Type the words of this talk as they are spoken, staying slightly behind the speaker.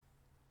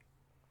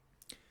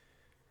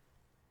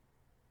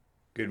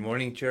Good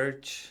morning,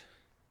 church.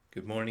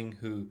 Good morning,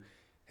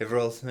 whoever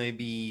else may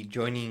be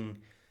joining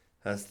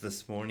us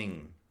this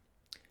morning.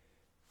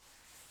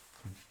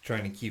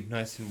 Trying to keep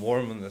nice and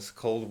warm on this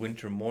cold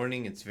winter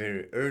morning. It's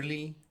very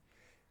early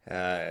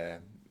uh,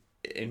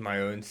 in my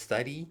own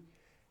study.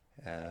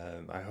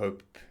 I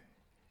hope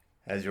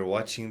as you're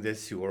watching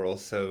this, you are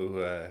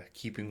also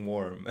keeping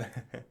warm.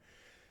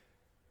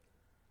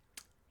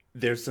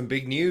 There's some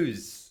big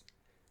news.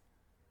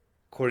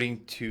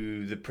 According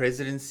to the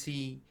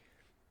presidency,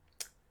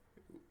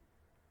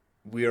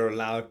 we are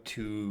allowed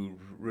to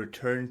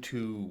return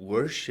to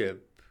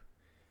worship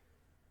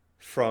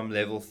from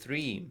level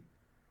 3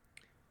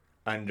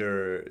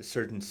 under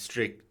certain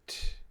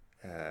strict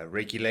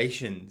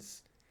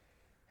regulations.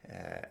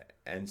 Uh,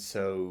 and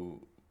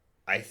so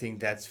I think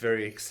that's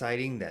very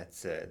exciting.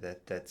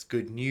 That's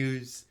good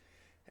news,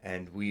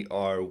 and we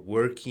are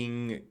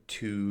working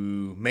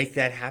to make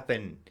that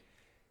happen.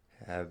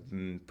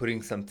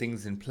 Putting some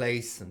things in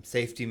place, some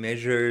safety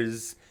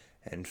measures,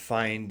 and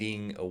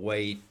finding a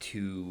way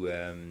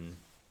to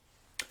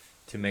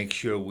make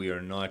sure we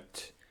are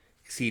not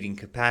exceeding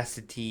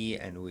capacity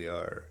and we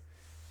are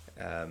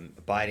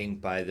abiding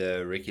by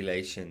the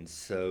regulations.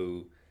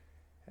 So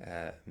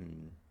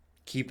um,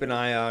 keep an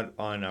eye out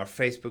on our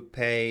Facebook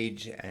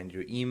page and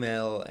your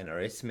email and our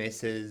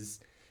SMSs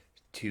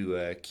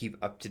to keep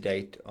up to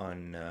date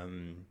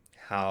on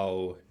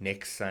how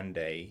next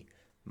Sunday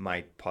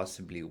might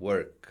possibly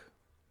work.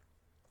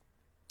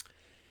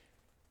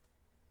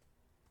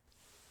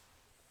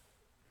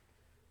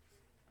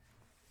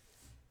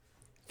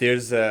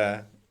 There's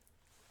a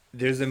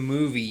there's a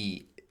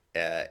movie.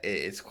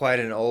 It's quite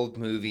an old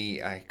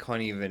movie. I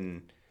can't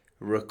even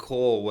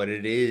recall what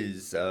it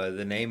is,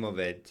 the name of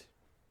it.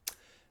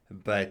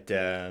 But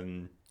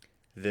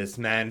this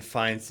man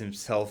finds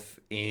himself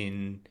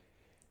in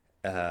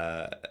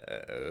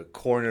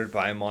cornered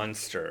by a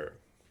monster,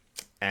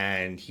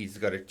 and he's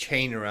got a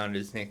chain around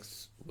his neck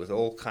with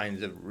all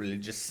kinds of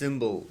religious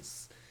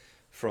symbols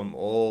from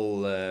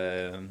all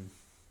the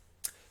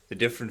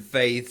different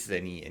faiths,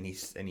 and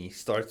he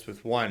starts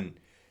with one,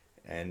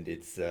 and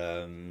it's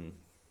a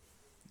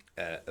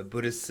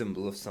Buddhist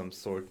symbol of some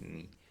sort,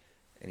 and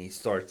he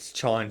starts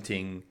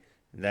chanting.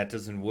 That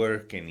doesn't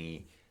work, and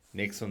he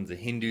next one's a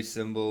Hindu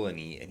symbol, and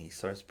he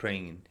starts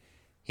praying in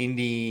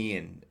Hindi,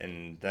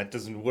 and that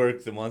doesn't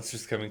work. The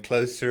monster's coming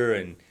closer,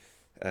 and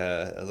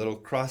a little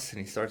cross,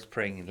 and he starts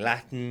praying in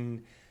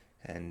Latin,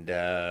 and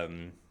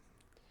and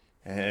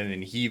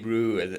in Hebrew,